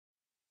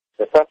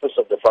The purpose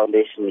of the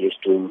foundation is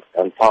to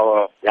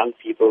empower young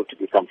people to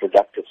become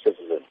productive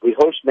citizens. We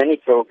host many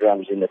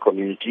programs in the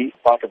community,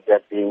 part of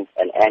that being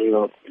an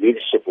annual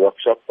leadership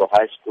workshop for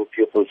high school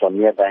pupils from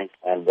Merebank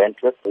and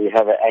Wentworth. We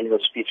have an annual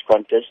speech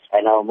contest,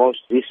 and our most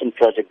recent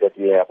project that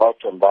we are about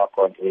to embark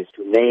on is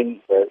to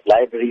name the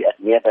library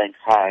at Merebank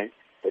High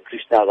the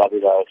Krishna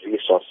Rabilal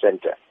Resource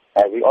Center.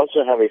 We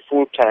also have a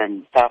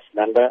full-time staff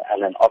member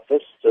and an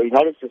office. So in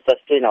order to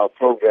sustain our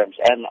programs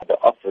and the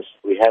office,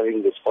 we're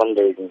having this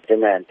fundraising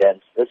dinner and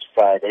dance this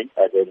Friday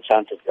at the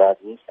Enchanted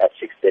Gardens at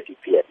 6:30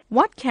 p.m.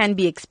 What can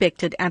be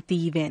expected at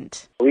the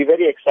event? We're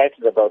very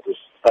excited about this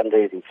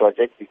fundraising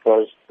project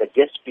because the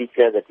guest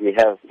speaker that we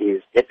have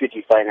is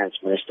Deputy Finance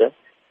Minister,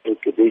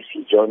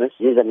 Jonas.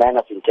 He's a man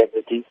of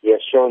integrity. He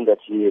has shown that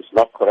he is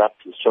not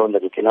corrupt. He's shown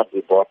that he cannot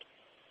be bought.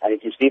 And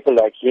it is people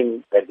like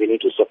him that we need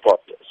to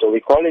support. So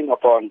we're calling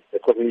upon the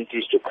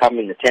communities to come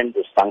and attend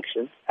this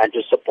function and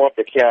to support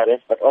the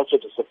KRF, but also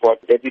to support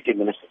Deputy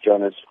Minister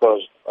Jonas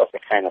because of the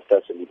kind of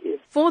person he is.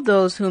 For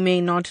those who may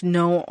not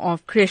know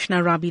of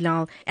Krishna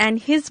Rabilal and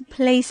his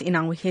place in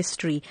our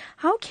history,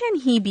 how can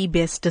he be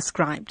best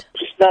described?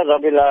 Krishna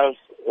Rabilal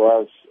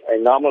was a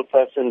normal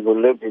person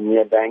who lived in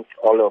Merebank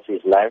all of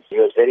his life. He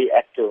was very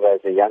active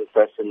as a young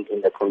person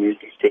in the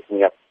communities,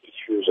 taking up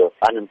issues of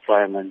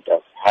unemployment,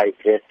 of high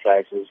bread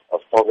prices, of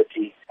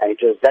poverty. And it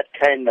was that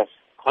kind of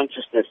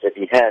consciousness that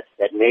he had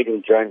that made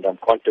him join the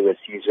Umkhonto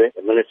weSizwe,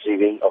 the military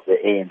wing of the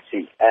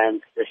ANC.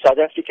 And the South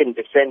African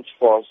Defence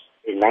Force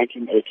in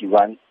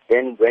 1981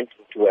 then went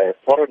into a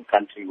foreign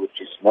country, which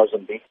is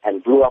Mozambique,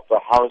 and blew up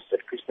a house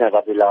that Krishna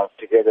Rabilal,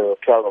 together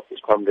with 12 of his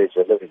comrades,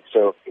 were living.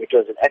 So it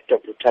was an act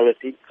of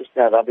brutality.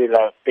 Krishna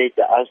Rabilal paid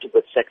the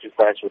ultimate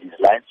sacrifice with his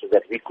life so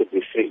that we could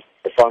be free.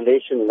 The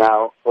foundation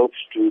now hopes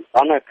to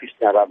honor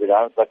Krishna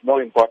Rabilal, but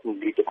more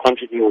importantly, to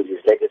continue with his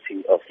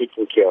legacy of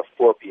taking care of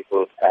poor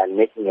people and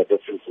making a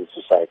difference in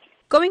society.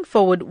 Going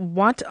forward,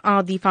 what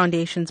are the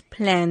foundation's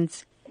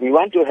plans? We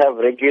want to have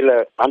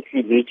regular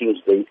monthly meetings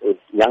with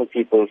young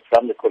people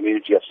from the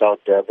community of South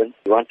Durban.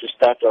 We want to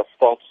start off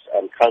sports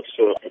and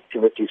cultural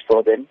activities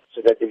for them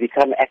so that they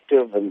become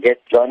active and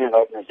join an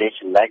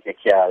organization like the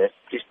KRF.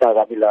 Krishna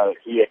Rabilal,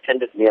 he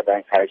attended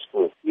Merebank High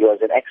School. He was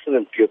an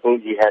excellent pupil.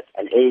 He had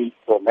an A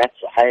for maths,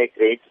 a higher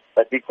grade.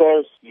 But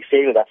because he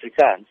failed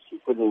Afrikaans, he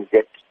couldn't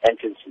get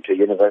entrance into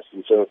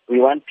university. So we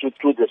want to,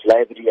 through this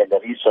library and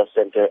the resource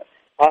center,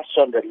 pass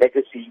on the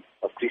legacy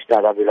of Krishna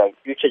Rabilal.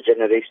 Future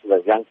generations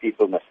of young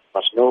people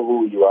must know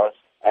who he was.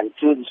 And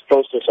through this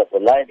process of the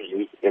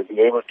library, they'll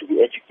be able to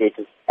be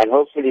educated. And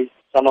hopefully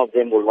some of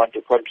them will want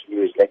to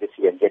continue his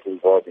legacy and get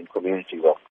involved in community work.